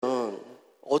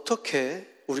어떻게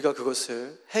우리가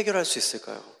그것을 해결할 수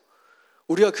있을까요?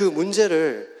 우리가 그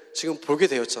문제를 지금 보게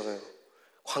되었잖아요.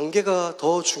 관계가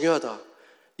더 중요하다.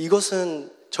 이것은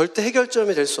절대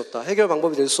해결점이 될 수 없다. 해결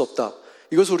방법이 될 수 없다.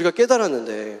 이것을 우리가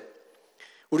깨달았는데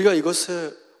우리가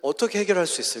이것을 어떻게 해결할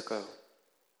수 있을까요?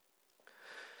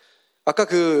 아까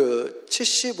그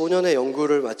 75년의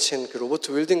연구를 마친 그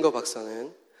로버트 윌딩거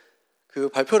박사는 그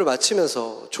발표를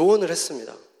마치면서 조언을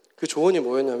했습니다. 그 조언이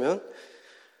뭐였냐면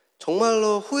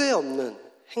정말로 후회 없는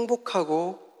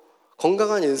행복하고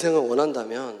건강한 인생을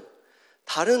원한다면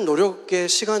다른 노력의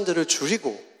시간들을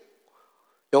줄이고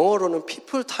영어로는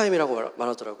people time이라고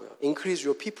말하더라고요. increase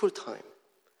your people time.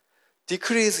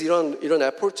 decrease 이런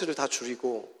effort를 다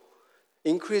줄이고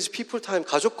increase people time,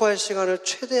 가족과의 시간을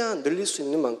최대한 늘릴 수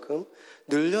있는 만큼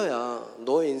늘려야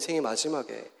너의 인생의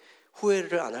마지막에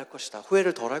후회를 안 할 것이다.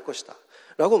 후회를 덜 할 것이다.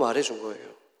 라고 말해준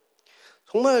거예요.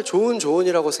 정말 좋은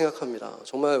조언이라고 생각합니다.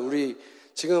 정말 우리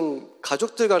지금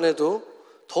가족들 간에도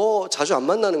더 자주 안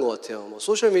만나는 것 같아요. 뭐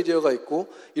소셜미디어가 있고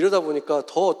이러다 보니까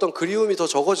더 어떤 그리움이 더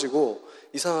적어지고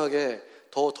이상하게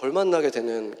더 덜 만나게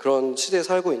되는 그런 시대에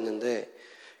살고 있는데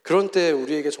그런 때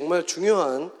우리에게 정말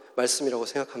중요한 말씀이라고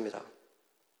생각합니다.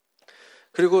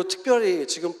 그리고 특별히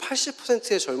지금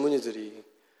 80%의 젊은이들이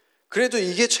그래도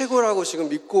이게 최고라고 지금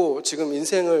믿고 지금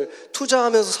인생을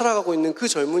투자하면서 살아가고 있는 그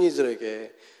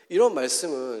젊은이들에게 이런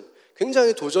말씀은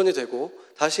굉장히 도전이 되고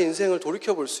다시 인생을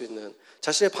돌이켜볼 수 있는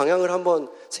자신의 방향을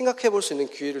한번 생각해 볼 수 있는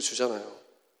기회를 주잖아요.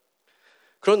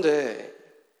 그런데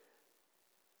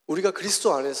우리가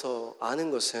그리스도 안에서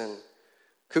아는 것은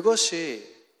그것이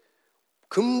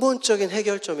근본적인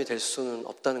해결점이 될 수는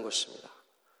없다는 것입니다.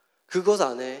 그것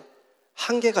안에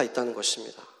한계가 있다는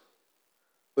것입니다.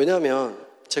 왜냐하면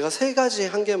제가 3가지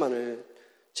한계만을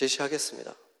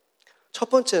제시하겠습니다. 첫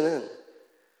번째는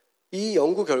이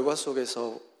연구 결과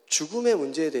속에서 죽음의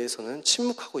문제에 대해서는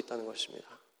침묵하고 있다는 것입니다.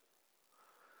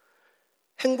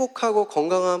 행복하고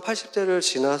건강한 80대를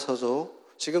지나서도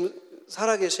지금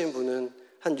살아계신 분은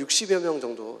한 60여 명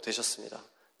정도 되셨습니다.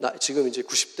 지금 이제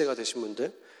 90대가 되신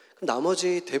분들,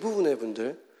 나머지 대부분의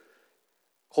분들,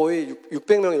 거의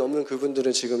 600명이 넘는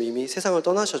그분들은 지금 이미 세상을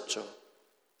떠나셨죠.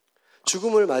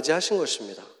 죽음을 맞이하신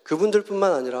것입니다.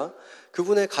 그분들뿐만 아니라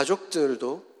그분의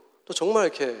가족들도 또 정말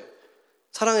이렇게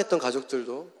사랑했던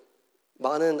가족들도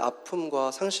많은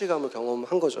아픔과 상실감을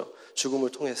경험한 거죠. 죽음을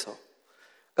통해서.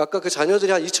 아까 그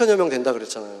자녀들이 한 2천여 명 된다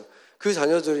그랬잖아요. 그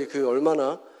자녀들이 그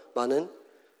얼마나 많은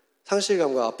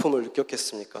상실감과 아픔을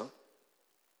느꼈겠습니까?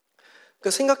 그러니까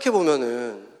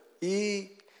생각해보면은 이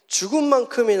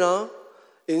죽음만큼이나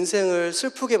인생을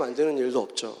슬프게 만드는 일도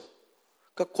없죠.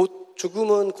 그러니까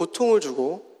죽음은 고통을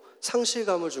주고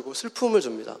상실감을 주고 슬픔을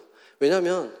줍니다.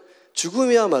 왜냐하면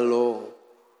죽음이야말로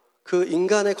그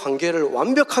인간의 관계를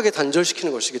완벽하게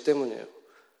단절시키는 것이기 때문이에요.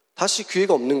 다시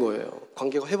기회가 없는 거예요.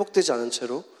 관계가 회복되지 않은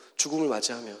채로 죽음을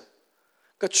맞이하면.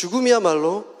 그러니까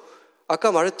죽음이야말로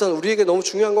아까 말했던 우리에게 너무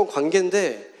중요한 건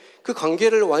관계인데 그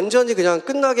관계를 완전히 그냥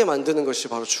끝나게 만드는 것이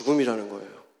바로 죽음이라는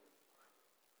거예요.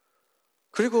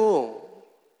 그리고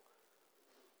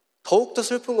더욱더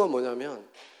슬픈 건 뭐냐면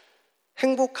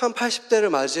행복한 80대를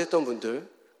맞이했던 분들,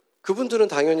 그분들은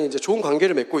당연히 이제 좋은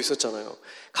관계를 맺고 있었잖아요.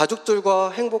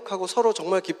 가족들과 행복하고 서로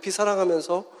정말 깊이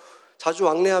사랑하면서 자주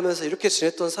왕래하면서 이렇게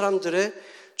지냈던 사람들의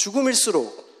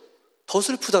죽음일수록 더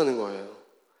슬프다는 거예요.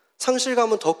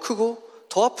 상실감은 더 크고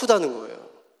더 아프다는 거예요.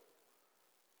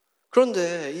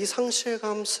 그런데 이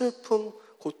상실감, 슬픔,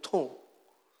 고통,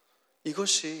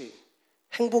 이것이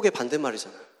행복의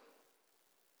반대말이잖아요.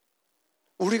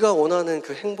 우리가 원하는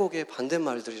그 행복의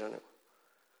반대말들이라는 거예요.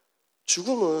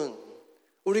 죽음은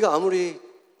우리가 아무리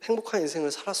행복한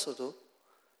인생을 살았어도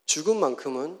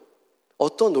죽음만큼은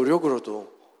어떤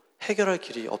노력으로도 해결할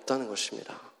길이 없다는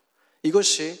것입니다.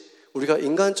 이것이 우리가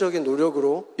인간적인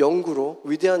노력으로, 연구로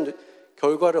위대한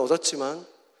결과를 얻었지만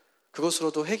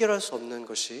그것으로도 해결할 수 없는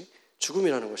것이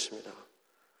죽음이라는 것입니다.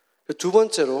 두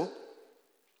번째로,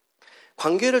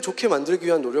 관계를 좋게 만들기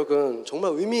위한 노력은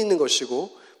정말 의미 있는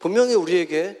것이고 분명히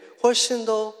우리에게 훨씬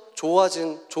더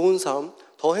좋아진 좋은 삶,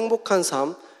 더 행복한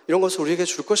삶, 이런 것을 우리에게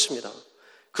줄 것입니다.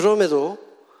 그럼에도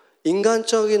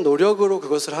인간적인 노력으로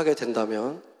그것을 하게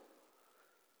된다면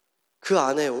그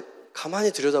안에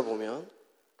가만히 들여다보면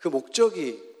그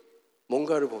목적이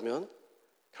뭔가를 보면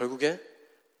결국에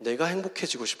내가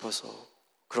행복해지고 싶어서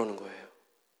그러는 거예요.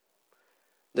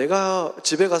 내가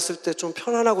집에 갔을 때 좀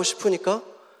편안하고 싶으니까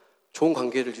좋은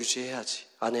관계를 유지해야지.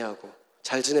 아내하고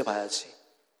잘 지내봐야지.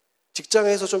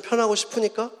 직장에서 좀 편하고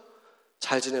싶으니까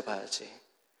잘 지내봐야지.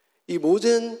 이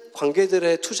모든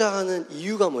관계들에 투자하는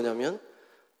이유가 뭐냐면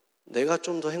내가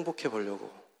좀 더 행복해 보려고.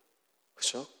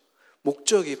 그렇죠?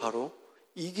 목적이 바로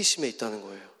이기심에 있다는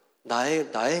거예요. 나의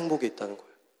행복에 있다는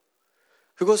거예요.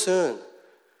 그것은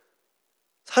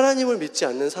하나님을 믿지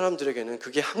않는 사람들에게는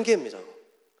그게 한계입니다.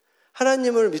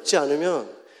 하나님을 믿지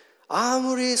않으면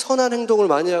아무리 선한 행동을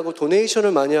많이 하고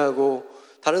도네이션을 많이 하고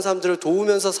다른 사람들을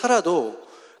도우면서 살아도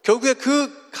결국에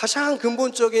그 가장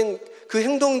근본적인 그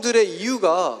행동들의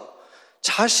이유가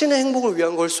자신의 행복을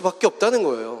위한 걸 수밖에 없다는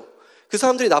거예요. 그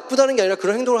사람들이 나쁘다는 게 아니라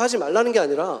그런 행동을 하지 말라는 게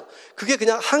아니라 그게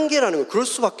그냥 한계라는 거예요. 그럴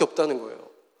수밖에 없다는 거예요.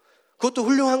 그것도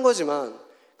훌륭한 거지만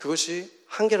그것이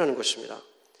한계라는 것입니다.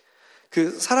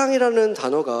 그 사랑이라는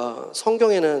단어가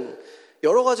성경에는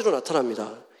여러 가지로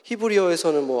나타납니다.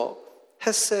 히브리어에서는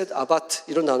헤셋,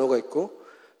 아바트 이런 단어가 있고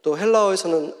또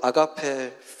헬라어에서는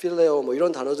아가페, 필레오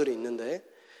이런 단어들이 있는데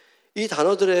이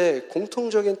단어들의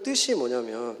공통적인 뜻이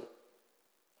뭐냐면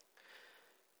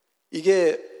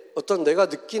이게 어떤 내가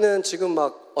느끼는 지금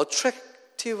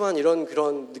어트랙티브한 이런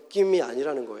그런 느낌이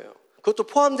아니라는 거예요. 그것도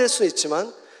포함될 수는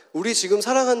있지만 우리 지금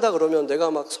사랑한다 그러면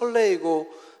내가 설레이고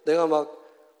내가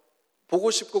보고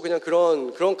싶고 그냥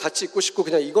그런 같이 있고 싶고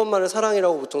그냥 이것만을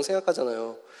사랑이라고 보통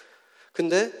생각하잖아요.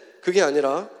 근데 그게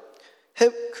아니라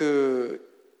그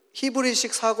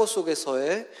히브리식 사고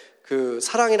속에서의 그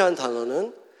사랑이라는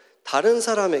단어는 다른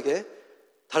사람을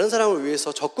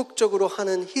위해서 적극적으로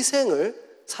하는 희생을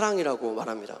사랑이라고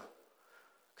말합니다.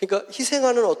 그러니까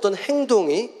희생하는 어떤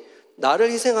행동이 나를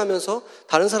희생하면서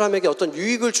다른 사람에게 어떤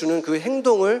유익을 주는 그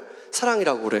행동을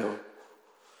사랑이라고 그래요.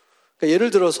 그러니까 예를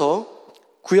들어서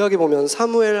구약에 보면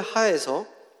사무엘 하에서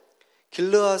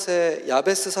길르앗의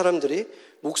야베스 사람들이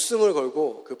목숨을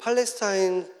걸고 그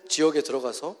팔레스타인 지역에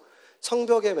들어가서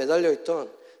성벽에 매달려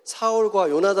있던 사울과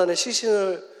요나단의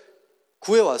시신을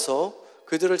구해와서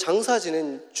그들을 장사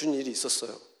준 일이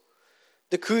있었어요.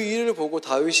 근데 그 일을 보고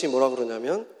다윗이 뭐라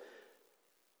그러냐면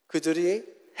그들이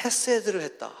헤세드를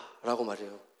했다라고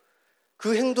말해요.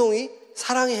 그 행동이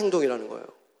사랑의 행동이라는 거예요.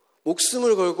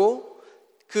 목숨을 걸고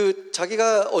그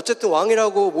자기가 어쨌든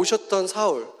왕이라고 모셨던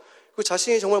사울, 그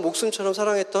자신이 정말 목숨처럼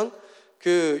사랑했던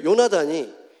그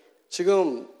요나단이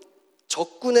지금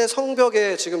적군의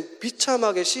성벽에 지금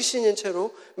비참하게 시신인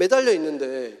채로 매달려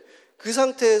있는데 그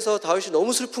상태에서 다윗이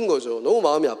너무 슬픈 거죠. 너무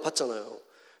마음이 아팠잖아요.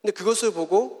 근데 그것을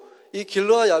보고 이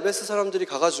길르앗 야베스 사람들이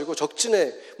가가지고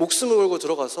적진에 목숨을 걸고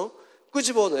들어가서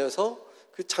끄집어내서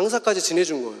그 장사까지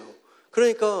지내준 거예요.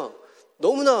 그러니까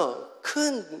너무나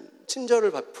큰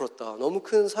친절을 베풀었다. 너무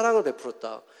큰 사랑을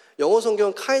베풀었다. 영어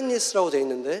성경은 kindness라고 되어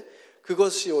있는데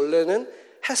그것이 원래는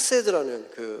헤세드라는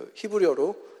그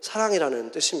히브리어로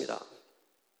사랑이라는 뜻입니다.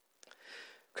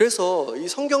 그래서 이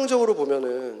성경적으로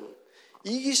보면은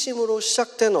이기심으로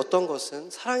시작된 어떤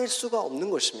것은 사랑일 수가 없는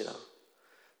것입니다.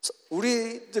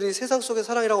 우리들이 세상 속의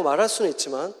사랑이라고 말할 수는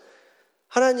있지만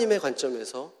하나님의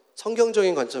관점에서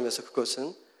성경적인 관점에서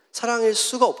그것은 사랑일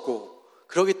수가 없고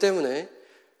그렇기 때문에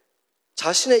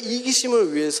자신의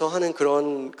이기심을 위해서 하는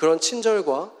그런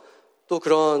친절과 또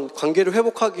그런 관계를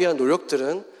회복하기 위한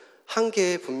노력들은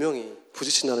한계에 분명히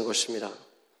부딪힌다는 것입니다.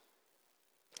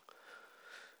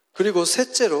 그리고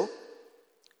셋째로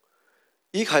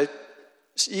이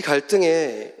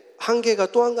갈등의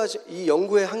한계가 또 한 가지, 이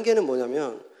연구의 한계는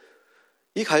뭐냐면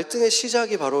이 갈등의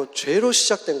시작이 바로 죄로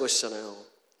시작된 것이잖아요.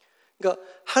 그러니까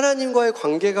하나님과의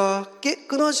관계가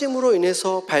끊어짐으로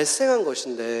인해서 발생한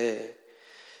것인데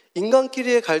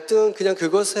인간끼리의 갈등은 그냥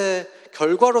그것의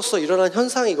결과로서 일어난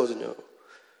현상이거든요.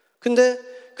 근데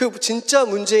그 진짜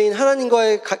문제인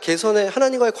하나님과의 개선의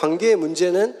하나님과의 관계의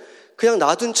문제는 그냥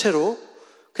놔둔 채로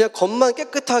그냥 겉만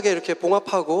깨끗하게 이렇게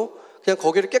봉합하고 그냥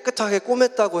거기를 깨끗하게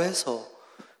꼬맸다고 해서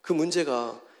그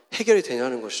문제가 해결이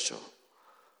되냐는 것이죠.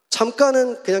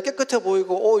 잠깐은 그냥 깨끗해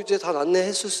보이고 이제 다 낫네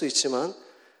했을 수 있지만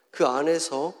그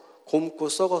안에서 곪고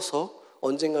썩어서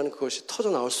언젠가는 그것이 터져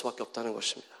나올 수밖에 없다는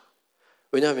것입니다.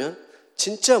 왜냐하면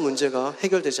진짜 문제가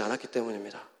해결되지 않았기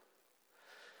때문입니다.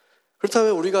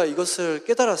 그렇다면 우리가 이것을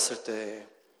깨달았을 때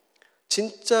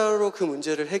진짜로 그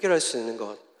문제를 해결할 수 있는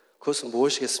것, 그것은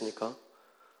무엇이겠습니까?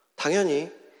 당연히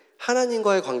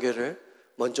하나님과의 관계를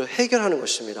먼저 해결하는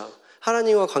것입니다.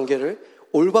 하나님과 관계를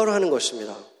올바로 하는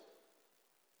것입니다.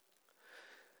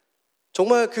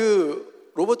 정말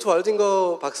그 로버트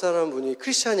왈딩거 박사라는 분이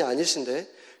크리스찬이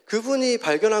아니신데 그분이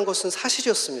발견한 것은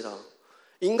사실이었습니다.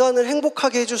 인간을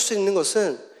행복하게 해줄 수 있는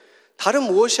것은 다른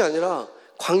무엇이 아니라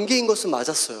관계인 것은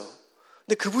맞았어요.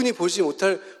 근데 그분이 볼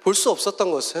수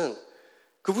없었던 것은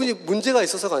그분이 문제가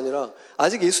있어서가 아니라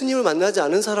아직 예수님을 만나지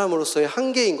않은 사람으로서의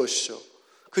한계인 것이죠.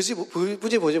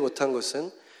 그분이 보지 못한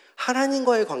것은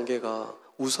하나님과의 관계가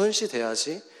우선시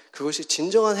돼야지 그것이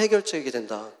진정한 해결책이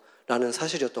된다라는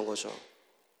사실이었던 거죠.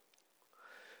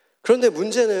 그런데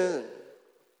문제는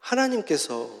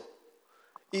하나님께서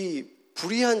이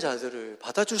불의한 자들을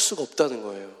받아줄 수가 없다는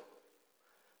거예요.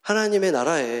 하나님의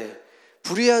나라에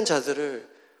불의한 자들을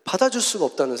받아줄 수가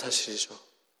없다는 사실이죠.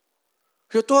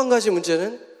 그리고 또 한 가지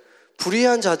문제는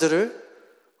불의한 자들을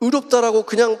의롭다라고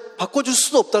그냥 바꿔줄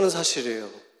수도 없다는 사실이에요.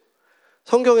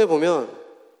 성경에 보면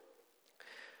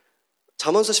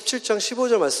잠언서 17장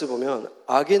 15절 말씀 보면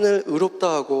악인을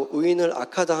의롭다 하고 의인을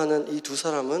악하다 하는 이 두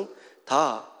사람은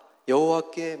다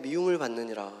여호와께 미움을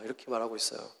받느니라 이렇게 말하고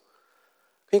있어요.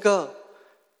 그러니까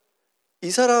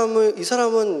이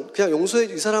사람은 그냥 용서해,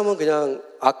 이 사람은 그냥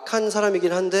악한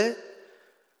사람이긴 한데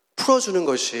풀어주는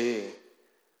것이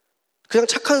그냥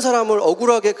착한 사람을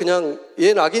억울하게 그냥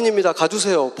얘는 악인입니다.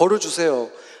 가두세요. 벌을 주세요.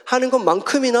 하는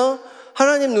것만큼이나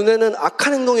하나님 눈에는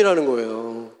악한 행동이라는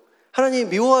거예요. 하나님이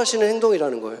미워하시는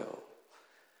행동이라는 거예요.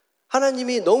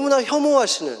 하나님이 너무나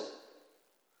혐오하시는,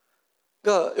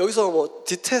 그러니까 여기서 뭐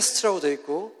detest라고 되어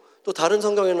있고 또 다른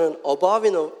성경에는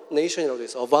abomination이라고 되어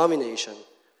있어요. abomination.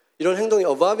 이런 행동이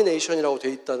abomination이라고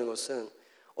되어 있다는 것은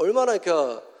얼마나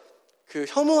그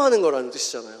혐오하는 거라는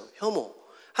뜻이잖아요. 혐오.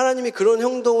 하나님이 그런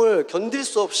행동을 견딜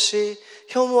수 없이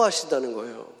혐오하신다는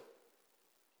거예요.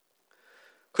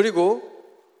 그리고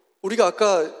우리가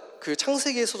아까 그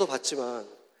창세기에서도 봤지만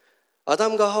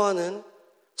아담과 하와는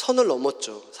선을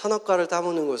넘었죠. 선악과를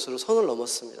따먹는 것으로 선을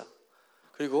넘었습니다.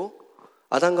 그리고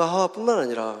아담과 하와뿐만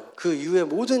아니라 그 이후의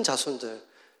모든 자손들,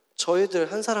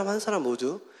 저희들 한 사람 한 사람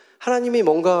모두 하나님이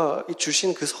뭔가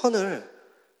주신 그 선을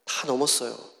다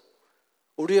넘었어요.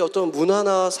 우리의 어떤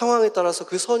문화나 상황에 따라서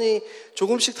그 선이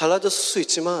조금씩 달라졌을 수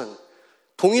있지만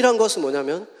동일한 것은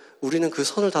뭐냐면 우리는 그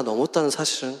선을 다 넘었다는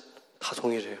사실은 다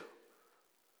동일해요.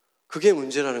 그게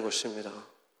문제라는 것입니다.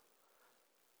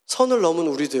 선을 넘은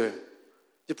우리들,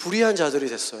 이제 불의한 자들이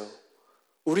됐어요.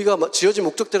 우리가 지어진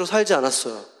목적대로 살지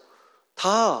않았어요.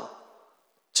 다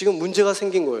지금 문제가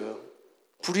생긴 거예요.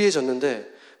 불의해졌는데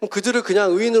그럼 그들을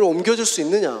그냥 의인으로 옮겨줄 수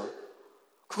있느냐?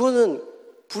 그거는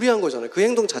불의한 거잖아요. 그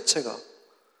행동 자체가.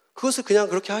 그것을 그냥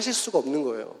그렇게 하실 수가 없는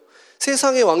거예요.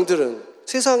 세상의 왕들은,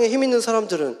 세상에 힘 있는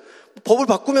사람들은 법을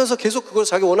바꾸면서 계속 그걸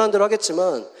자기 원하는 대로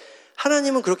하겠지만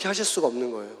하나님은 그렇게 하실 수가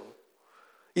없는 거예요.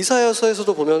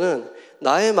 이사야서에서도 보면은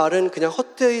나의 말은 그냥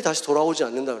헛되이 다시 돌아오지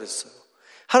않는다 그랬어요.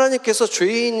 하나님께서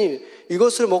죄인이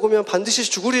이것을 먹으면 반드시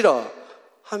죽으리라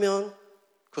하면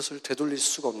그것을 되돌릴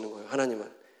수가 없는 거예요.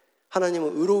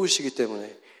 하나님은 의로우시기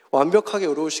때문에, 완벽하게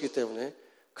의로우시기 때문에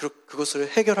그것을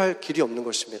해결할 길이 없는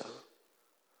것입니다.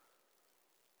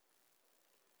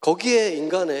 거기에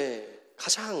인간의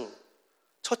가장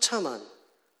처참한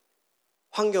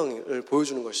환경을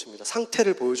보여주는 것입니다.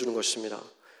 상태를 보여주는 것입니다.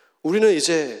 우리는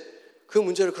이제 그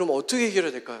문제를 그럼 어떻게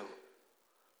해결해야 될까요?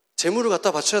 재물을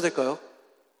갖다 바쳐야 될까요?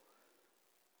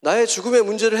 나의 죽음의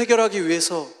문제를 해결하기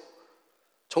위해서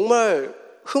정말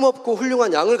흠없고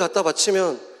훌륭한 양을 갖다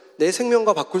바치면 내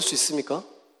생명과 바꿀 수 있습니까?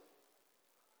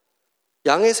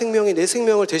 양의 생명이 내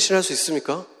생명을 대신할 수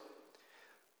있습니까?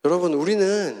 여러분,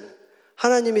 우리는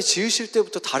하나님이 지으실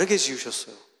때부터 다르게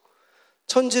지으셨어요.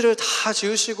 천지를 다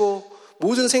지으시고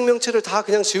모든 생명체를 다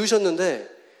그냥 지으셨는데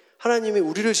하나님이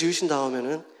우리를 지으신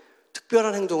다음에는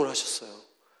특별한 행동을 하셨어요.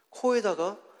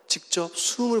 코에다가 직접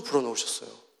숨을 불어넣으셨어요.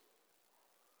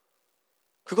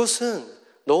 그것은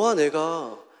너와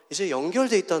내가 이제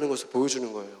연결되어 있다는 것을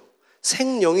보여주는 거예요.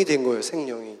 생령이 된 거예요.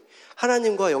 생령이.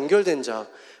 하나님과 연결된 자,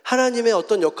 하나님의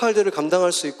어떤 역할들을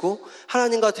감당할 수 있고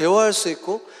하나님과 대화할 수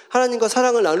있고 하나님과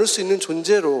사랑을 나눌 수 있는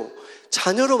존재로,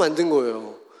 자녀로 만든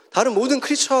거예요. 다른 모든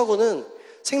크리처하고는,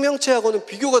 생명체하고는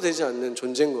비교가 되지 않는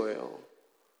존재인 거예요.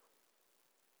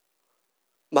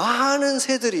 많은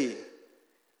새들이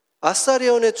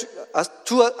하나사리온에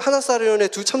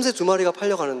두 참새 2마리가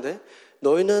팔려가는데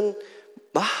너희는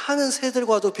많은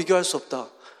새들과도 비교할 수 없다.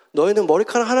 너희는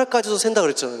머리카락 하나까지도 샌다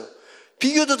그랬잖아요.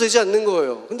 비교도 되지 않는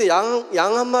거예요. 근데 양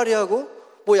한 마리하고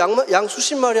양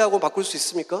수십 마리하고 바꿀 수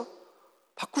있습니까?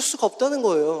 바꿀 수가 없다는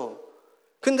거예요.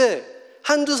 근데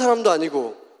한두 사람도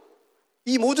아니고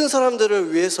이 모든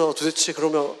사람들을 위해서 도대체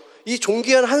그러면 이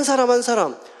존귀한 한 사람 한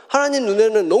사람, 하나님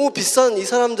눈에는 너무 비싼 이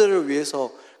사람들을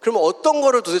위해서 그러면 어떤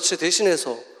거를 도대체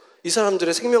대신해서 이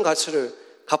사람들의 생명 가치를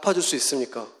갚아줄 수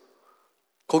있습니까?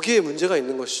 거기에 문제가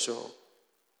있는 것이죠.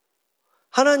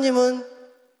 하나님은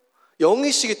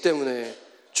영이시기 때문에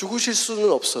죽으실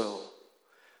수는 없어요.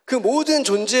 그 모든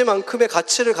존재만큼의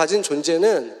가치를 가진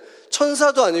존재는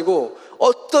천사도 아니고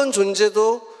어떤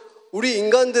존재도 우리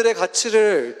인간들의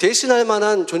가치를 대신할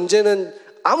만한 존재는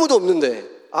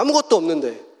아무것도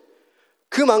없는데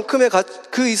그만큼의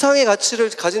그 이상의 가치를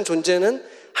가진 존재는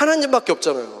하나님밖에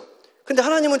없잖아요. 근데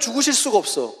하나님은 죽으실 수가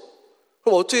없어.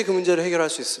 그럼 어떻게 그 문제를 해결할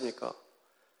수 있습니까?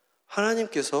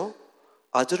 하나님께서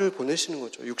아들을 보내시는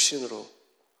거죠. 육신으로.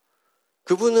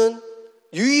 그분은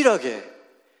유일하게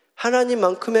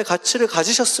하나님만큼의 가치를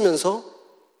가지셨으면서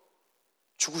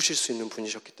죽으실 수 있는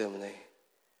분이셨기 때문에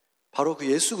바로 그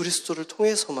예수 그리스도를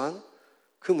통해서만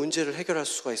그 문제를 해결할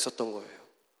수가 있었던 거예요.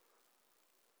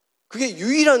 그게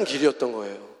유일한 길이었던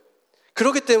거예요.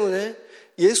 그렇기 때문에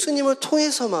예수님을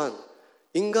통해서만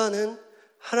인간은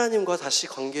하나님과 다시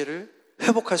관계를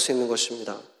회복할 수 있는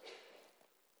것입니다.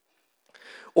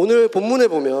 오늘 본문에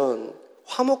보면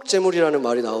화목제물이라는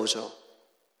말이 나오죠.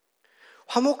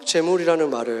 화목제물이라는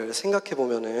말을 생각해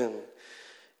보면은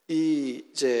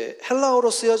이제 헬라어로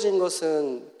쓰여진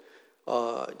것은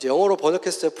이제 영어로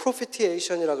번역했을 때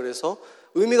propitiation이라 그래서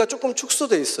의미가 조금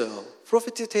축소돼 있어요.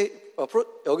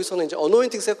 여기서는 이제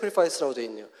anointing sacrifice라고 돼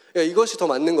있네요. 그러니까 이것이 더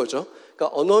맞는 거죠.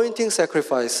 그러니까 anointing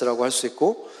sacrifice라고 할 수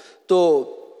있고,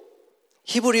 또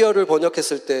히브리어를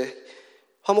번역했을 때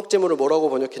화목제물을 뭐라고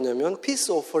번역했냐면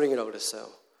peace offering이라고 그랬어요.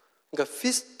 그러니까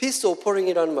peace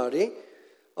offering이라는 말이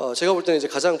제가 볼 때는 이제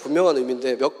가장 분명한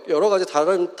의미인데 여러 가지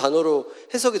다른 단어로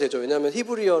해석이 되죠. 왜냐하면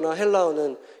히브리어나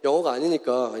헬라어는 영어가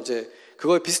아니니까 이제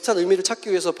그거에 비슷한 의미를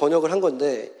찾기 위해서 번역을 한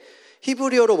건데,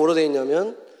 히브리어로 뭐로 되어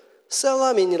있냐면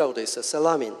셀라민이라고 되어 있어요.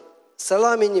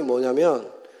 셀라민이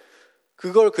뭐냐면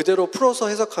그걸 그대로 풀어서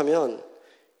해석하면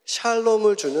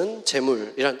샬롬을 주는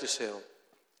제물이란 뜻이에요.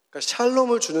 그러니까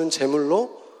샬롬을 주는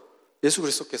제물로 예수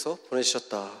그리스도께서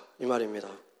보내주셨다, 이 말입니다.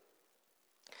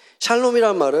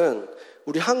 샬롬이란 말은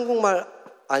우리 한국말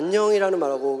안녕이라는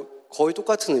말하고 거의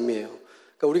똑같은 의미예요.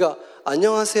 그러니까 우리가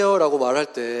안녕하세요라고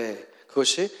말할 때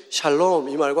그것이 샬롬,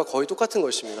 이 말과 거의 똑같은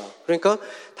것입니다. 그러니까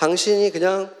당신이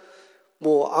그냥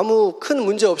뭐 아무 큰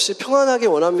문제 없이 평안하게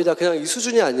원합니다, 그냥 이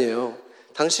수준이 아니에요.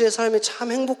 당신의 삶이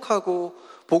참 행복하고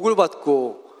복을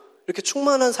받고 이렇게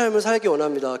충만한 삶을 살기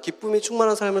원합니다. 기쁨이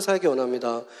충만한 삶을 살기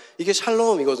원합니다. 이게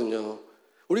샬롬이거든요.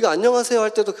 우리가 안녕하세요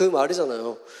할 때도 그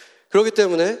말이잖아요. 그렇기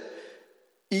때문에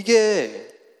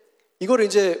이걸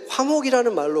이제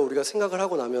화목이라는 말로 우리가 생각을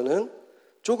하고 나면은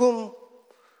조금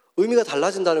의미가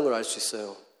달라진다는 걸 알 수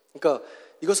있어요. 그러니까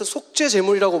이것을 속죄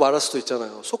제물이라고 말할 수도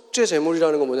있잖아요. 속죄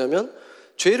제물이라는 건 뭐냐면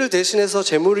죄를 대신해서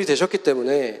제물이 되셨기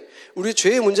때문에 우리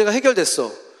죄의 문제가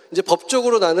해결됐어. 이제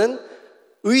법적으로 나는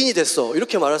의인이 됐어.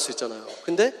 이렇게 말할 수 있잖아요.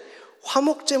 근데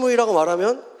화목 제물이라고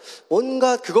말하면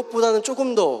뭔가 그것보다는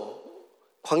조금 더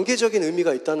관계적인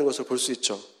의미가 있다는 것을 볼 수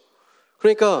있죠.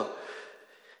 그러니까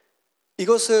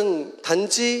이것은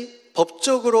단지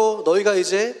법적으로 너희가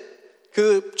이제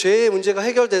그 죄의 문제가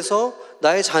해결돼서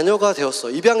나의 자녀가 되었어,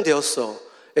 입양되었어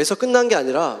에서 끝난 게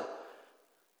아니라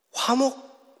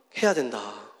화목해야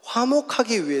된다,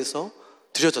 화목하기 위해서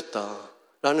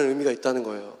드려졌다라는 의미가 있다는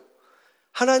거예요.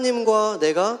 하나님과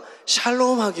내가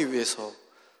샬롬하기 위해서,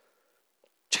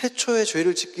 최초의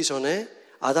죄를 짓기 전에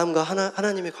아담과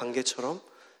하나님의 관계처럼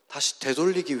다시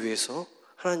되돌리기 위해서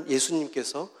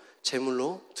예수님께서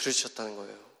제물로 드려주셨다는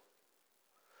거예요.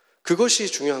 그것이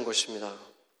중요한 것입니다.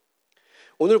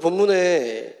 오늘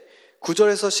본문에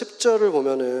 9절에서 10절을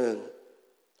보면은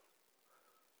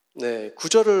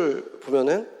 9절을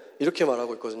보면은 이렇게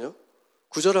말하고 있거든요.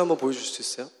 9절을 한번 보여줄 수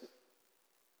있어요?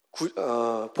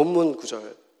 본문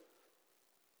 9절.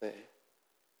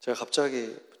 제가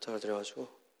갑자기 부탁을 드려가지고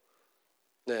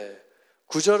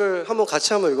 9절을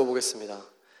같이 한번 읽어보겠습니다.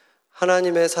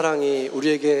 하나님의 사랑이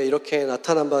우리에게 이렇게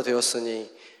나타난 바 되었으니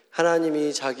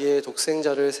하나님이 자기의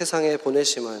독생자를 세상에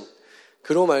보내심은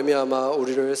그로 말미암아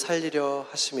우리를 살리려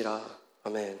하심이라.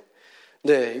 아멘.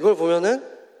 이걸 보면은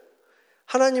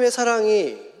하나님의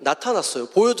사랑이 나타났어요.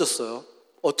 보여졌어요.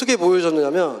 어떻게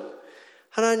보여졌느냐면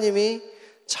하나님이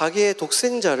자기의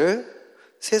독생자를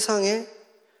세상에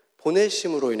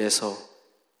보내심으로 인해서.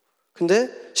 근데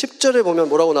 10절에 보면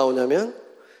뭐라고 나오냐면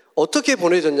어떻게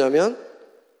보내졌냐면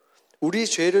우리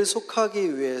죄를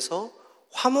속하기 위해서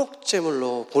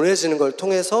화목제물로 보내지는 걸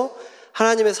통해서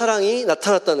하나님의 사랑이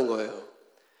나타났다는 거예요.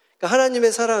 그러니까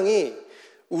하나님의 사랑이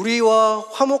우리와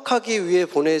화목하기 위해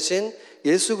보내진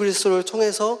예수 그리스도를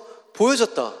통해서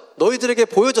보여졌다, 너희들에게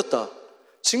보여졌다,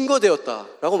 증거되었다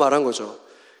라고 말한 거죠.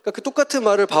 그러니까 그 똑같은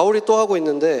말을 바울이 또 하고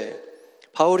있는데,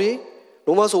 바울이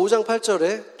로마서 5장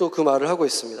 8절에 또 그 말을 하고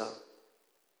있습니다.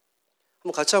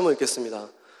 같이 한번 읽겠습니다.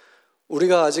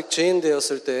 우리가 아직 죄인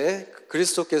되었을 때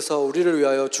그리스도께서 우리를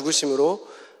위하여 죽으심으로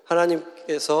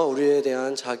하나님께서 우리에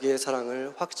대한 자기의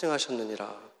사랑을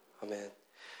확증하셨느니라. 아멘.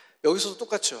 여기서도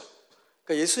똑같죠.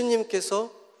 그러니까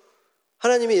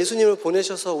하나님이 예수님을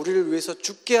보내셔서 우리를 위해서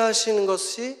죽게 하시는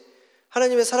것이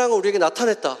하나님의 사랑을 우리에게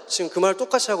나타냈다. 지금 그 말을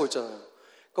똑같이 하고 있잖아요.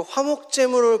 그러니까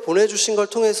화목제물을 보내주신 걸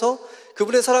통해서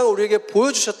그분의 사랑을 우리에게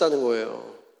보여주셨다는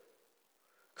거예요.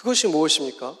 그것이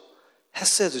무엇입니까?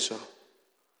 헤세드죠.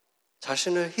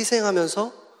 자신을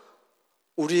희생하면서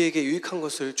우리에게 유익한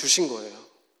것을 주신 거예요.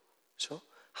 그렇죠?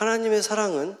 하나님의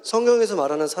사랑은, 성경에서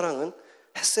말하는 사랑은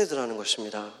헤세드라는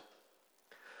것입니다.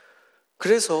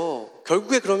 그래서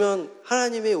결국에 그러면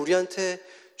하나님이 우리한테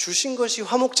주신 것이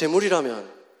화목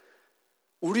제물이라면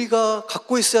우리가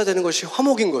갖고 있어야 되는 것이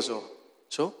화목인 거죠.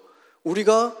 그렇죠?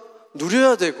 우리가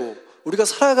누려야 되고 우리가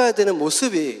살아가야 되는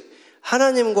모습이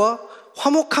하나님과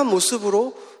화목한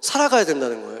모습으로 살아가야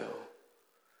된다는 거예요.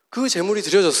 그 제물이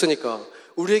드려졌으니까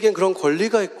우리에겐 그런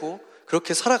권리가 있고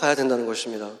그렇게 살아가야 된다는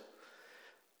것입니다.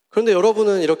 그런데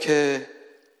여러분은 이렇게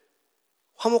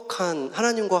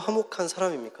하나님과 화목한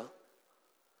사람입니까?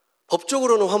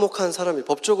 법적으로는 화목한 사람이,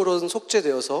 법적으로는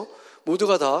속죄되어서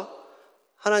모두가 다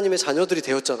하나님의 자녀들이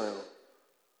되었잖아요.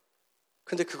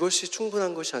 근데 그것이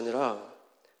충분한 것이 아니라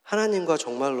하나님과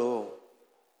정말로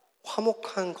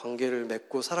화목한 관계를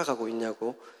맺고 살아가고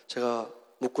있냐고 제가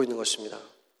묻고 있는 것입니다.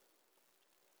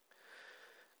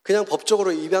 그냥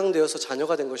법적으로 입양되어서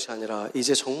자녀가 된 것이 아니라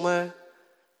이제 정말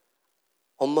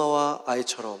엄마와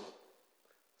아이처럼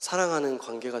사랑하는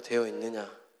관계가 되어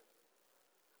있느냐.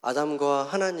 아담과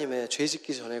하나님의 죄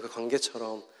짓기 전에 그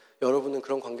관계처럼 여러분은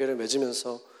그런 관계를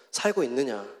맺으면서 살고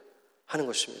있느냐 하는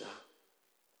것입니다.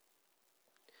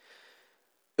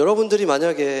 여러분들이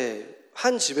만약에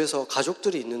한 집에서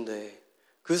가족들이 있는데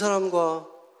그 사람과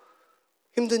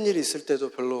힘든 일이 있을 때도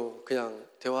별로 그냥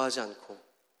대화하지 않고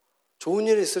좋은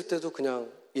일이 있을 때도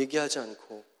그냥 얘기하지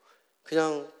않고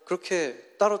그냥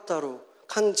그렇게 따로따로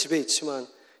한 집에 있지만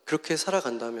그렇게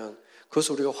살아간다면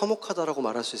그것을 우리가 화목하다라고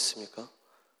말할 수 있습니까?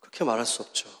 그렇게 말할 수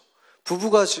없죠.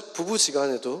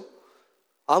 부부지간에도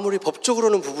아무리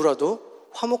법적으로는 부부라도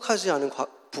화목하지 않은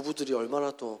부부들이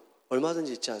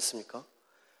얼마든지 있지 않습니까?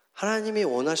 하나님이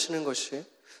원하시는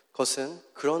것은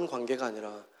그런 관계가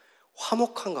아니라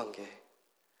화목한 관계.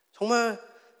 정말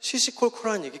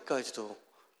시시콜콜한 얘기까지도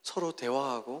서로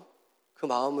대화하고 그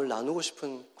마음을 나누고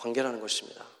싶은 관계라는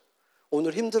것입니다.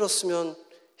 오늘 힘들었으면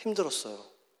힘들었어요.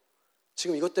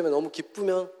 지금 이것 때문에 너무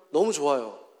기쁘면 너무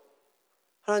좋아요.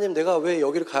 하나님, 내가 왜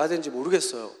여기를 가야 되는지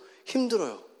모르겠어요.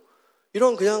 힘들어요.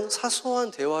 이런 그냥 사소한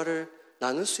대화를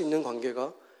나눌 수 있는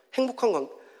관계가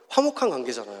화목한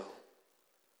관계잖아요.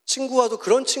 친구와도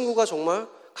그런 친구가 정말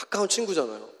가까운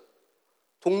친구잖아요.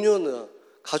 동료나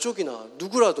가족이나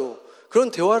누구라도 그런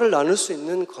대화를 나눌 수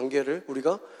있는 관계를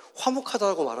우리가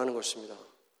화목하다고 말하는 것입니다.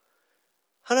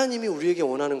 하나님이 우리에게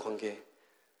원하는 관계,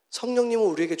 성령님은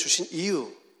우리에게 주신 이유,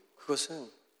 그것은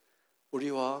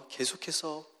우리와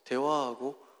계속해서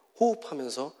대화하고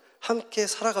호흡하면서 함께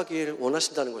살아가기를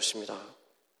원하신다는 것입니다.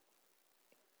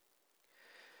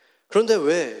 그런데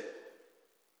왜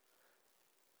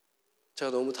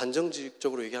제가 너무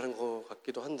단정직적으로 얘기하는 것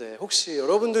같기도 한데 혹시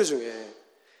여러분들 중에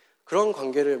그런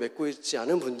관계를 맺고 있지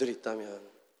않은 분들이 있다면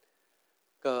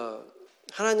그러니까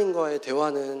하나님과의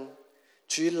대화는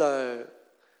주일날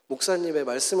목사님의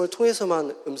말씀을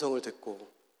통해서만 음성을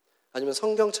듣고 아니면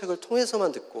성경책을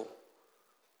통해서만 듣고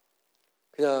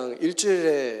그냥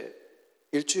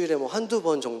일주일에 뭐 한두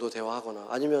번 정도 대화하거나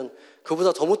아니면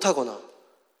그보다 더 못하거나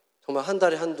정말 한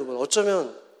달에 한두 번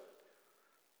어쩌면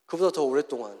그보다 더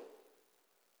오랫동안.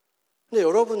 근데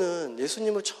여러분은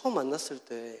예수님을 처음 만났을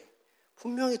때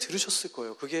분명히 들으셨을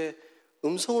거예요. 그게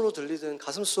음성으로 들리든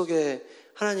가슴속에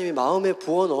하나님이 마음에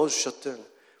부어 넣어주셨든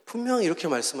분명히 이렇게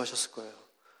말씀하셨을 거예요.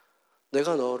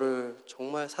 내가 너를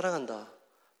정말 사랑한다.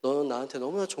 너는 나한테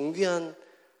너무나 존귀한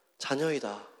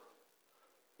자녀이다.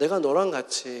 내가 너랑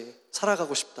같이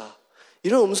살아가고 싶다.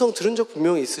 이런 음성 들은 적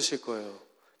분명히 있으실 거예요.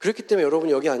 그렇기 때문에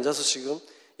여러분이 여기 앉아서 지금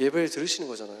예배를 들으시는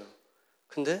거잖아요.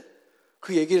 근데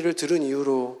그 얘기를 들은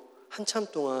이후로 한참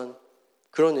동안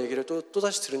그런 얘기를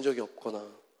또다시 들은 적이 없거나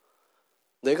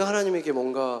내가 하나님에게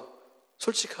뭔가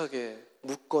솔직하게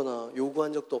묻거나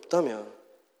요구한 적도 없다면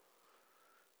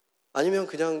아니면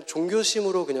그냥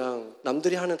종교심으로 그냥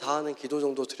남들이 다 하는 기도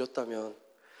정도 드렸다면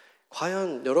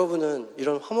과연 여러분은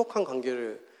이런 화목한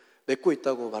관계를 맺고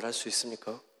있다고 말할 수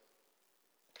있습니까?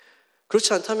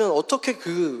 그렇지 않다면 어떻게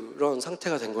그런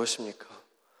상태가 된 것입니까?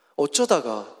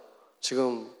 어쩌다가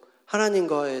지금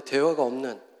하나님과의 대화가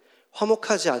없는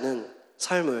화목하지 않은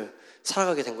삶을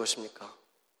살아가게 된 것입니까?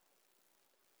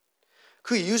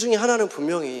 그 이유 중에 하나는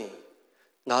분명히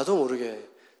나도 모르게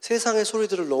세상의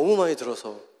소리들을 너무 많이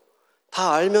들어서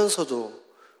다 알면서도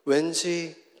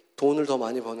왠지 돈을 더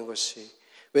많이 버는 것이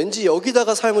왠지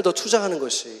여기다가 삶을 더 투자하는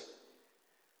것이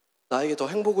나에게 더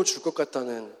행복을 줄 것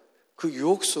같다는 그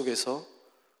유혹 속에서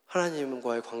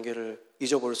하나님과의 관계를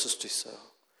잊어버렸을 수도 있어요.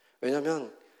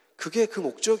 왜냐하면 그게 그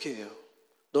목적이에요.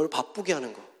 너를 바쁘게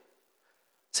하는 거.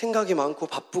 생각이 많고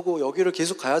바쁘고 여기를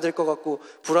계속 가야 될 것 같고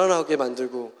불안하게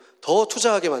만들고 더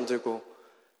투자하게 만들고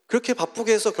그렇게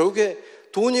바쁘게 해서 결국에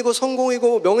돈이고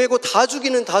성공이고 명예고 다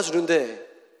주기는 다 주는데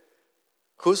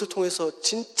그것을 통해서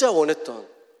진짜 원했던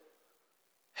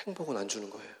행복은 안 주는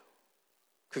거예요.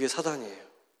 그게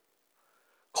사단이에요.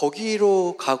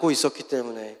 거기로 가고 있었기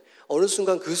때문에 어느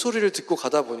순간 그 소리를 듣고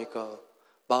가다 보니까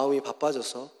마음이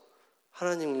바빠져서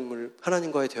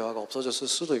하나님과의 대화가 없어졌을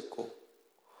수도 있고,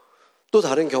 또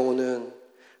다른 경우는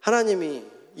하나님이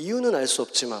이유는 알 수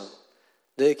없지만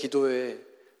내 기도에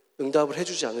응답을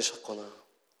해주지 않으셨거나,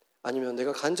 아니면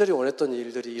내가 간절히 원했던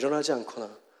일들이 일어나지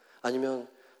않거나, 아니면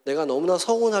내가 너무나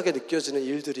서운하게 느껴지는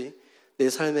일들이 내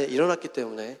삶에 일어났기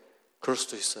때문에 그럴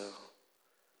수도 있어요.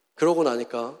 그러고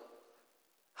나니까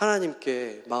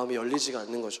하나님께 마음이 열리지가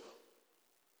않는 거죠.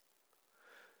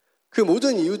 그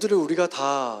모든 이유들을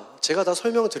제가 다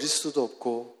설명드릴 수도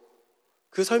없고,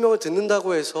 그 설명을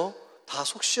듣는다고 해서 다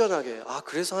속 시원하게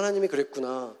그래서 하나님이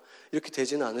그랬구나 이렇게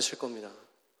되지는 않으실 겁니다.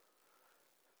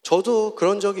 저도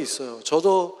그런 적이 있어요.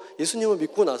 저도 예수님을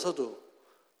믿고 나서도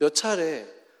몇 차례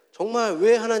정말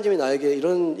왜 하나님이 나에게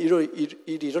이런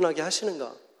일이 일어나게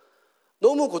하시는가,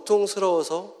 너무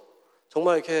고통스러워서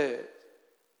정말 이렇게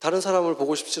다른 사람을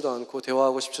보고 싶지도 않고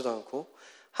대화하고 싶지도 않고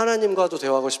하나님과도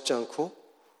대화하고 싶지 않고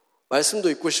말씀도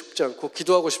읽고 싶지 않고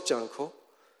기도하고 싶지 않고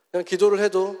그냥 기도를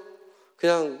해도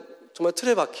그냥 정말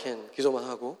틀에 박힌 기도만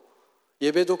하고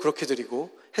예배도 그렇게 드리고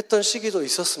했던 시기도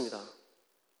있었습니다.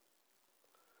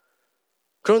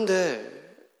 그런데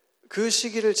그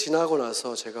시기를 지나고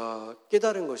나서 제가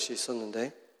깨달은 것이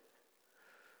있었는데,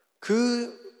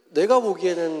 내가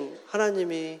보기에는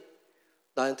하나님이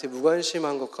나한테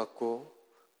무관심한 것 같고,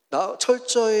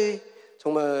 철저히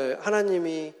정말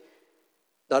하나님이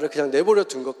나를 그냥 내버려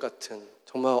둔 것 같은,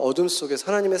 정말 어둠 속에서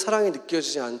하나님의 사랑이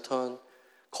느껴지지 않던,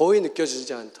 거의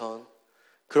느껴지지 않던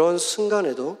그런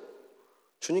순간에도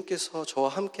주님께서 저와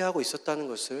함께 하고 있었다는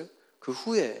것을 그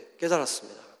후에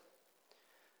깨달았습니다.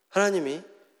 하나님이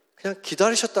그냥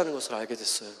기다리셨다는 것을 알게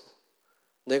됐어요.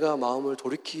 내가 마음을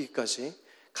돌이키기까지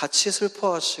같이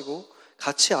슬퍼하시고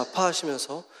같이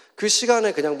아파하시면서 그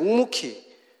시간에 그냥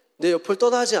묵묵히 내 옆을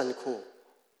떠나지 않고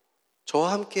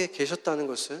저와 함께 계셨다는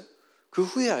것을 그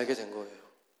후에 알게 된 거예요.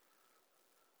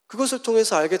 그것을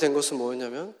통해서 알게 된 것은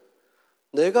뭐였냐면,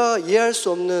 내가 이해할 수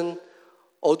없는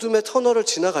어둠의 터널을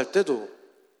지나갈 때도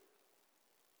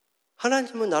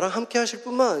하나님은 나랑 함께 하실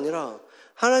뿐만 아니라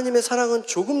하나님의 사랑은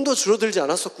조금도 줄어들지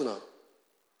않았었구나,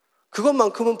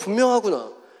 그것만큼은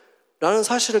분명하구나 라는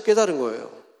사실을 깨달은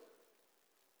거예요.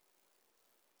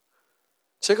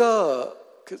 제가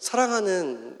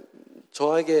사랑하는,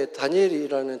 저에게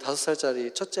다니엘이라는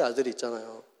 5살짜리 첫째 아들이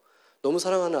있잖아요. 너무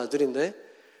사랑하는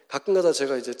아들인데 가끔가다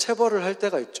제가 이제 체벌을 할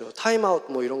때가 있죠. 타임아웃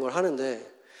이런 걸 하는데,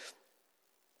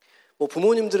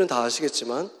 부모님들은 다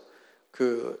아시겠지만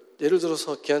예를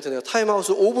들어서 걔한테 내가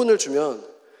타임아웃을 5분을 주면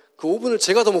그 5분을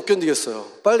제가 더 못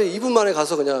견디겠어요. 빨리 2분 만에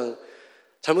가서 그냥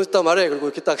잘못했다 말해, 그리고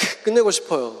이렇게 딱 끝내고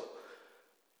싶어요.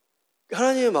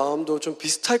 하나님의 마음도 좀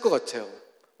비슷할 것 같아요.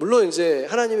 물론 이제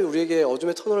하나님이 우리에게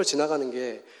어둠의 터널을 지나가는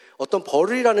게 어떤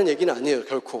벌이라는 얘기는 아니에요,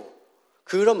 결코.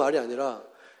 그런 말이 아니라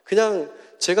그냥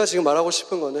제가 지금 말하고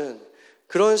싶은 거는,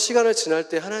 그런 시간을 지날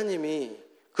때 하나님이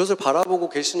그것을 바라보고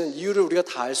계시는 이유를 우리가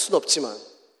다 알 수는 없지만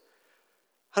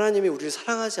하나님이 우리를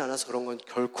사랑하지 않아서 그런 건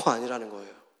결코 아니라는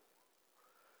거예요.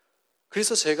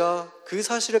 그래서 제가 그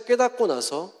사실을 깨닫고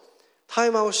나서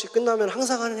타임아웃이 끝나면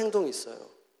항상 하는 행동이 있어요.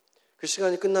 그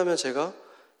시간이 끝나면 제가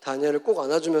다니엘을 꼭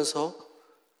안아주면서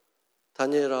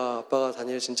다니엘아, 아빠가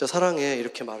다니엘 진짜 사랑해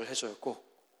이렇게 말을 해줘요.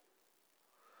 꼭.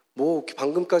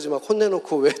 방금까지 막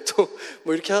혼내놓고 왜 또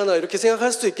이렇게 하나 이렇게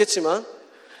생각할 수도 있겠지만,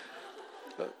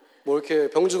 이렇게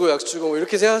병 주고 약 주고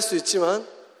이렇게 생각할 수도 있지만,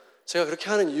 제가 그렇게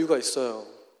하는 이유가 있어요.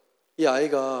 이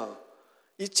아이가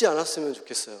잊지 않았으면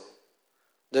좋겠어요.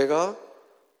 내가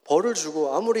벌을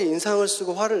주고 아무리 인상을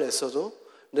쓰고 화를 냈어도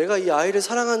내가 이 아이를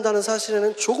사랑한다는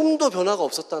사실에는 조금도 변화가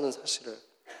없었다는 사실을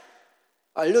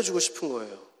알려주고 싶은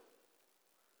거예요.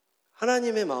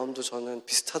 하나님의 마음도 저는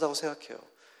비슷하다고 생각해요.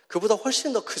 그보다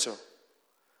훨씬 더 크죠.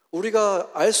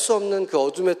 우리가 알 수 없는 그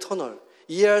어둠의 터널,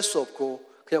 이해할 수 없고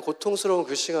그냥 고통스러운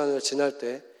그 시간을 지날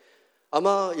때,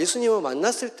 아마 예수님을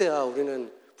만났을 때야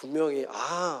우리는 분명히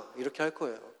이렇게 할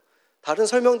거예요. 다른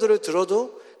설명들을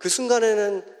들어도 그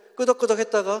순간에는 끄덕끄덕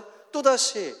했다가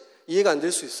또다시 이해가 안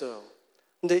될 수 있어요.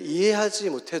 근데 이해하지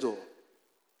못해도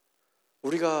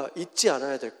우리가 잊지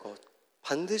않아야 될 것,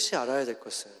 반드시 알아야 될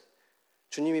것은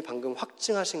주님이 방금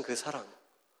확증하신 그 사랑,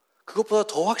 그것보다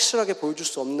더 확실하게 보여줄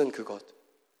수 없는 그것,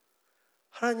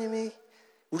 하나님이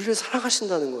우리를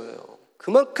사랑하신다는 거예요.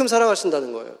 그만큼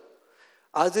사랑하신다는 거예요.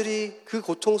 아들이 그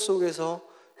고통 속에서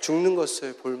죽는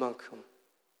것을 볼 만큼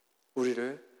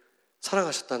우리를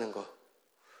사랑하셨다는 것,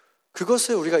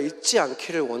 그것을 우리가 잊지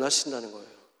않기를 원하신다는 거예요.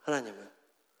 하나님은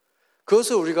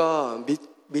그것을 우리가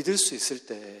믿을 수 있을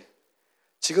때,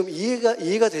 지금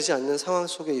이해가 되지 않는 상황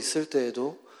속에 있을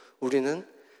때에도 우리는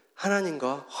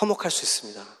하나님과 화목할 수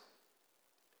있습니다.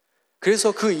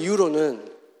 그래서 그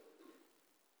이후로는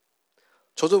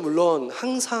저도 물론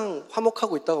항상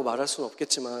화목하고 있다고 말할 수는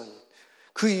없겠지만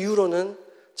그 이후로는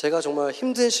제가 정말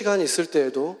힘든 시간이 있을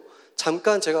때에도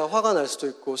잠깐 제가 화가 날 수도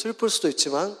있고 슬플 수도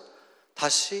있지만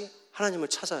다시 하나님을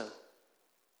찾아요.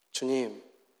 주님,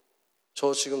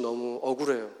 저 지금 너무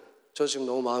억울해요. 저 지금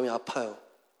너무 마음이 아파요.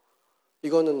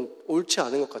 이거는 옳지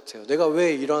않은 것 같아요. 내가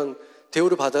왜 이런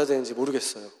대우를 받아야 되는지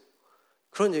모르겠어요.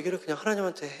 그런 얘기를 그냥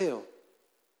하나님한테 해요.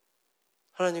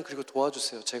 하나님, 그리고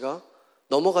도와주세요. 제가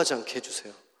넘어가지 않게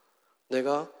해주세요.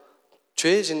 내가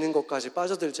죄 짓는 것까지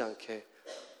빠져들지 않게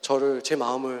제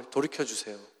마음을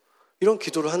돌이켜주세요. 이런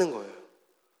기도를 하는 거예요.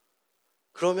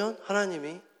 그러면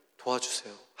하나님이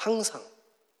도와주세요. 항상,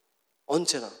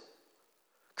 언제나.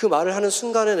 그 말을 하는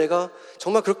순간에 내가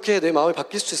정말 그렇게 내 마음이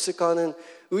바뀔 수 있을까 하는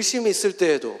의심이 있을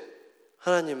때에도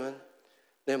하나님은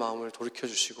내 마음을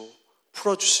돌이켜주시고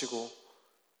풀어주시고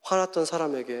화났던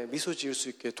사람에게 미소 지을 수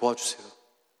있게 도와주세요.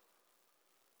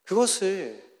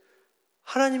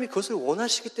 하나님이 그것을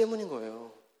원하시기 때문인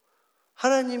거예요.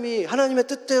 하나님의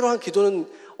뜻대로 한 기도는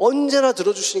언제나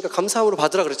들어주시니까 감사함으로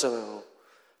받으라 그랬잖아요.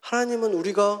 하나님은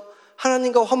우리가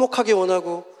하나님과 화목하게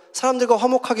원하고 사람들과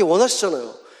화목하게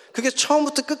원하시잖아요. 그게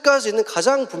처음부터 끝까지 있는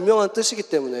가장 분명한 뜻이기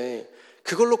때문에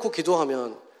그걸 놓고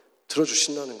기도하면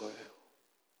들어주신다는 거예요.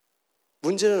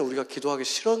 문제는 우리가 기도하기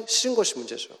싫은 것이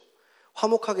문제죠.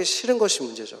 화목하기 싫은 것이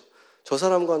문제죠. 저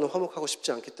사람과는 화목하고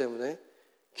싶지 않기 때문에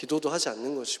기도도 하지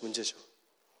않는 것이 문제죠.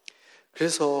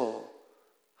 그래서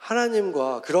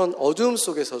하나님과 그런 어두움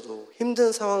속에서도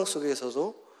힘든 상황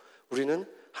속에서도 우리는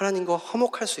하나님과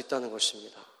화목할 수 있다는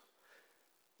것입니다.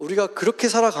 우리가 그렇게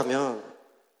살아가면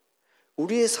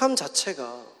우리의 삶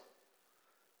자체가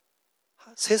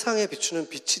세상에 비추는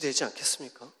빛이 되지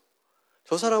않겠습니까?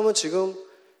 저 사람은 지금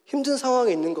힘든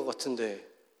상황에 있는 것 같은데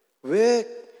왜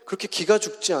그렇게 기가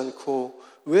죽지 않고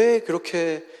왜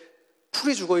그렇게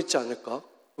풀이 죽어 있지 않을까?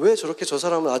 왜 저렇게 저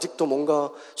사람은 아직도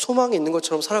뭔가 소망이 있는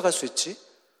것처럼 살아갈 수 있지?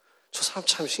 저 사람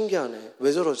참 신기하네.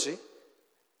 왜 저러지?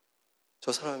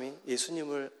 저 사람이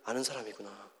예수님을 아는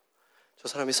사람이구나. 저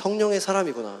사람이 성령의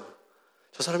사람이구나.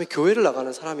 저 사람이 교회를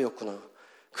나가는 사람이었구나.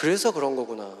 그래서 그런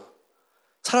거구나.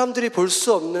 사람들이 볼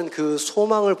수 없는 그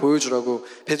소망을 보여주라고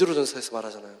베드로전서에서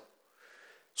말하잖아요.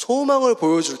 소망을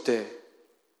보여줄 때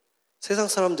세상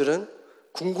사람들은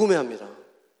궁금해합니다.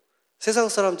 세상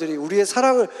사람들이 우리의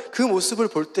사랑을, 그 모습을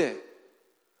볼 때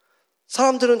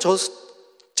사람들은 저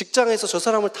직장에서 저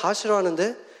사람을 다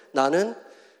싫어하는데 나는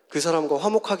그 사람과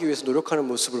화목하기 위해서 노력하는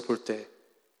모습을 볼 때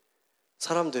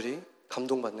사람들이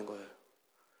감동받는 거예요.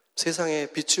 세상에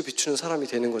빛을 비추는 사람이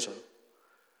되는 거죠.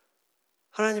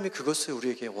 하나님이 그것을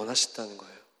우리에게 원하신다는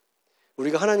거예요.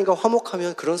 우리가 하나님과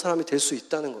화목하면 그런 사람이 될 수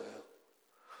있다는 거예요.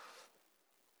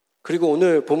 그리고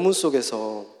오늘 본문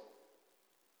속에서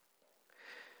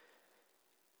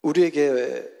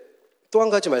우리에게 또 한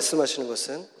가지 말씀하시는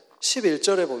것은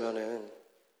 11절에 보면은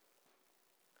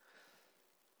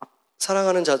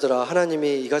사랑하는 자들아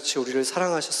하나님이 이같이 우리를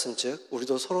사랑하셨은즉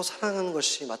우리도 서로 사랑하는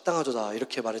것이 마땅하도다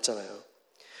이렇게 말했잖아요.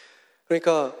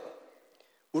 그러니까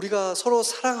우리가 서로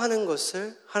사랑하는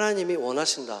것을 하나님이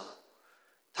원하신다.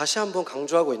 다시 한번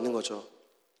강조하고 있는 거죠.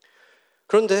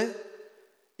 그런데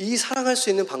이 사랑할 수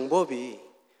있는 방법이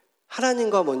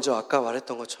하나님과 먼저 아까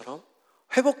말했던 것처럼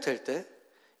회복될 때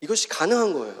이것이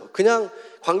가능한 거예요. 그냥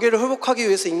관계를 회복하기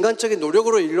위해서 인간적인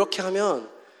노력으로 이렇게 하면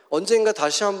언젠가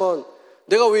다시 한번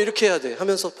내가 왜 이렇게 해야 돼?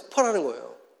 하면서 폭발하는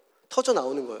거예요. 터져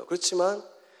나오는 거예요. 그렇지만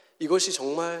이것이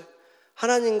정말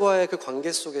하나님과의 그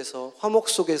관계 속에서 화목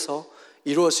속에서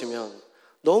이루어지면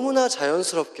너무나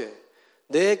자연스럽게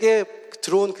내게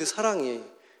들어온 그 사랑이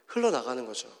흘러나가는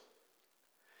거죠.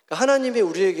 그러니까 하나님이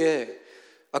우리에게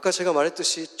아까 제가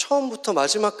말했듯이 처음부터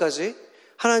마지막까지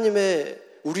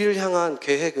하나님의 우리를 향한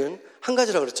계획은 한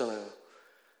가지라 그랬잖아요.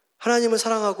 하나님을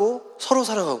사랑하고 서로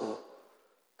사랑하고.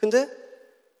 근데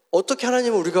어떻게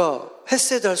하나님을 우리가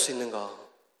헤세드할 수 있는가?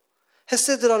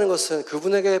 헤세드라는 것은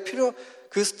그분에게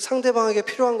그 상대방에게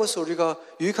필요한 것을 우리가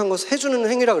유익한 것을 해주는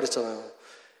행위라 그랬잖아요.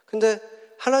 근데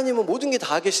하나님은 모든 게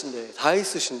다 계신데, 다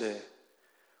있으신데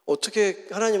어떻게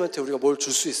하나님한테 우리가 뭘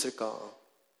줄 수 있을까?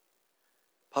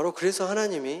 바로 그래서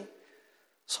하나님이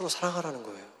서로 사랑하라는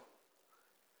거예요.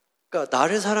 그러니까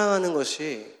나를 사랑하는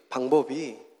것이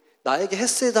방법이 나에게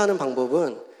헤세드하는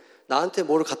방법은 나한테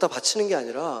뭐를 갖다 바치는 게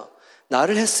아니라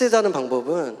나를 헤세드하는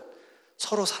방법은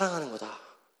서로 사랑하는 거다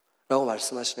라고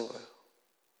말씀하시는 거예요.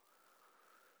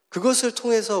 그것을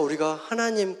통해서 우리가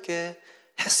하나님께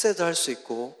헤세드할 수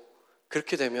있고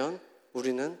그렇게 되면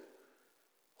우리는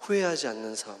후회하지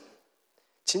않는 삶,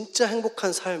 진짜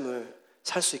행복한 삶을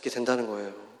살 수 있게 된다는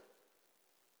거예요.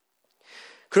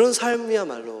 그런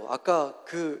삶이야말로 아까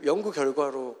그 연구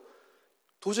결과로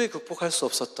도저히 극복할 수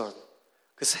없었던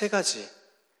그 세 가지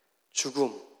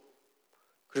죽음,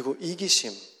 그리고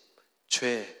이기심,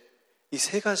 죄, 이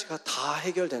세 가지가 다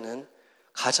해결되는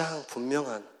가장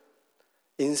분명한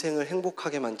인생을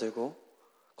행복하게 만들고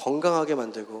건강하게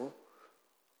만들고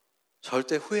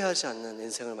절대 후회하지 않는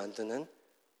인생을 만드는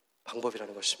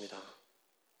방법이라는 것입니다.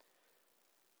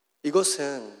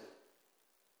 이것은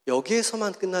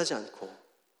여기에서만 끝나지 않고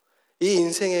이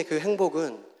인생의 그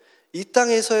행복은 이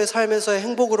땅에서의 삶에서의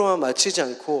행복으로만 마치지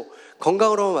않고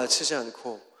건강으로만 마치지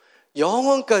않고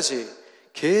영원까지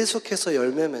계속해서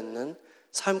열매 맺는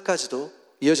삶까지도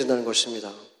이어진다는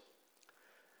것입니다.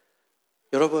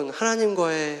 여러분,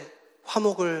 하나님과의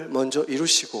화목을 먼저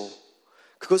이루시고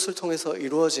그것을 통해서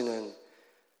이루어지는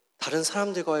다른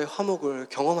사람들과의 화목을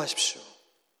경험하십시오.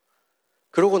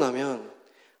 그러고 나면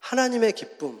하나님의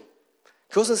기쁨,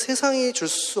 그것은 세상이 줄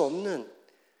수 없는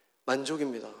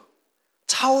만족입니다.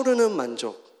 차오르는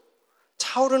만족.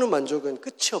 차오르는 만족은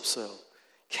끝이 없어요.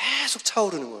 계속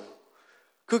차오르는 거예요.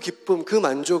 그 기쁨, 그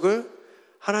만족을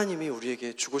하나님이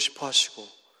우리에게 주고 싶어 하시고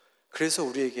그래서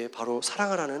우리에게 바로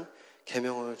사랑하라는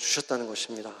계명을 주셨다는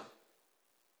것입니다.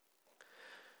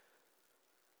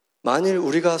 만일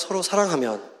우리가 서로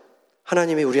사랑하면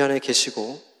하나님이 우리 안에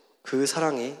계시고 그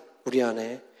사랑이 우리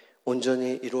안에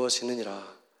온전히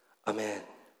이루어지느니라. 아멘.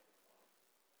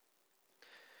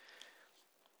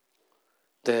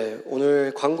 네,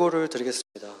 오늘 광고를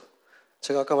드리겠습니다.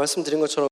 제가 아까 말씀드린 것처럼